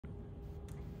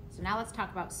So now let's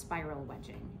talk about spiral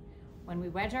wedging. When we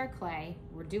wedge our clay,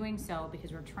 we're doing so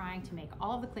because we're trying to make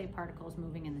all of the clay particles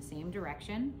moving in the same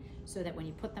direction so that when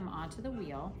you put them onto the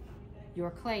wheel, your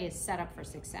clay is set up for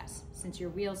success. Since your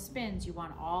wheel spins, you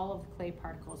want all of the clay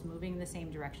particles moving in the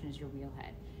same direction as your wheel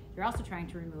head. You're also trying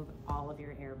to remove all of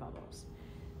your air bubbles.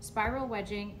 Spiral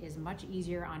wedging is much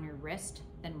easier on your wrist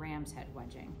than ram's head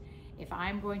wedging. If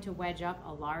I'm going to wedge up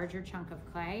a larger chunk of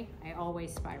clay, I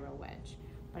always spiral wedge.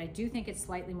 But I do think it's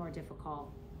slightly more difficult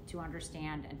to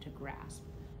understand and to grasp.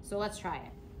 So let's try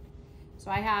it. So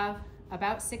I have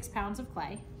about 6 pounds of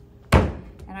clay,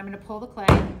 and I'm going to pull the clay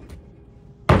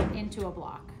into a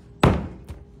block.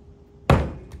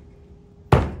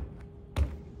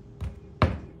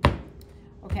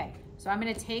 Okay, so I'm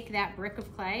going to take that brick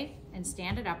of clay and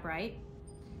stand it upright.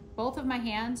 Both of my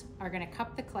hands are going to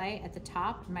cup the clay at the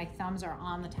top, and my thumbs are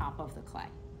on the top of the clay.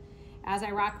 As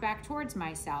I rock back towards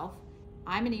myself,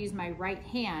 I'm going to use my right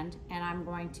hand and I'm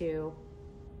going to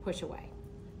push away.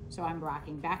 So I'm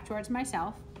rocking back towards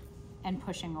myself and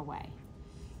pushing away.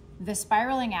 The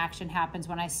spiraling action happens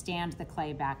when I stand the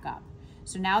clay back up.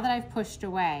 So now that I've pushed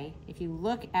away, if you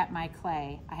look at my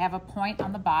clay, I have a point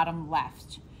on the bottom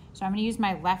left. So I'm going to use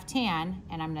my left hand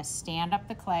and I'm going to stand up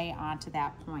the clay onto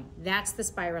that point. That's the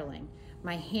spiraling.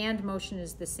 My hand motion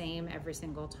is the same every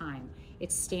single time.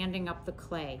 It's standing up the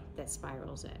clay that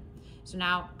spirals it. So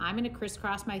now I'm going to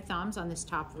crisscross my thumbs on this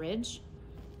top ridge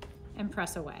and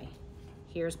press away.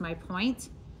 Here's my point.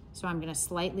 So I'm going to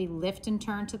slightly lift and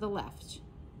turn to the left.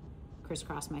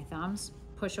 Crisscross my thumbs,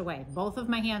 push away. Both of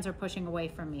my hands are pushing away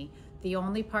from me. The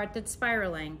only part that's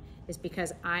spiraling is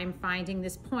because I'm finding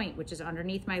this point, which is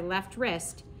underneath my left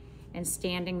wrist, and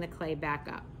standing the clay back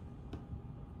up.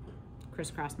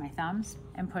 Crisscross my thumbs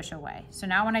and push away. So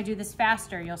now when I do this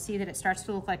faster, you'll see that it starts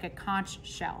to look like a conch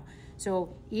shell.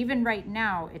 So even right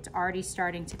now, it's already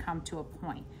starting to come to a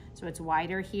point. So it's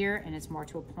wider here and it's more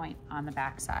to a point on the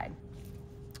back side.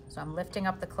 So I'm lifting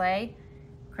up the clay,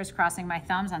 crisscrossing my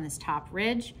thumbs on this top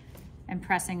ridge and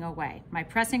pressing away. My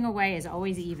pressing away is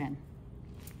always even.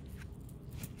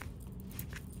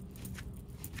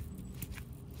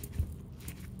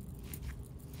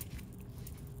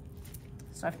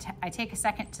 So if I take a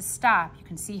second to stop, you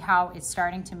can see how it's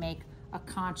starting to make a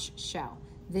conch shell.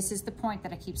 This is the point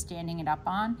that I keep standing it up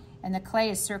on, and the clay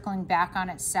is circling back on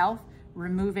itself,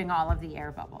 removing all of the air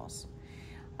bubbles.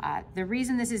 The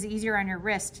reason this is easier on your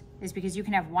wrist is because you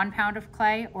can have 1 pound of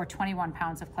clay or 21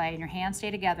 pounds of clay, and your hands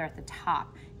stay together at the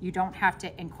top. You don't have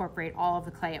to incorporate all of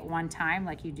the clay at one time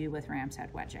like you do with ram's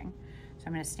head wedging. So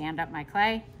I'm going to stand up my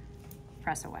clay,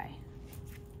 press away.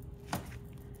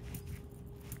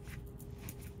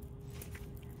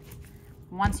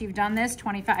 Once you've done this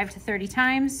 25 to 30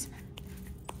 times,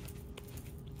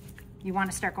 you want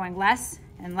to start going less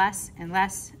and less and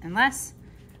less and less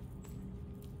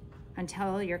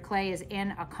until your clay is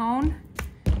in a cone.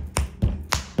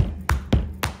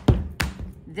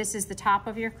 This is the top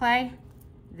of your clay.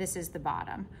 This is the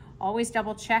bottom. Always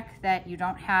double check that you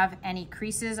don't have any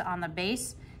creases on the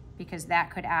base because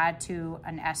that could add to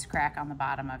an S crack on the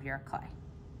bottom of your clay.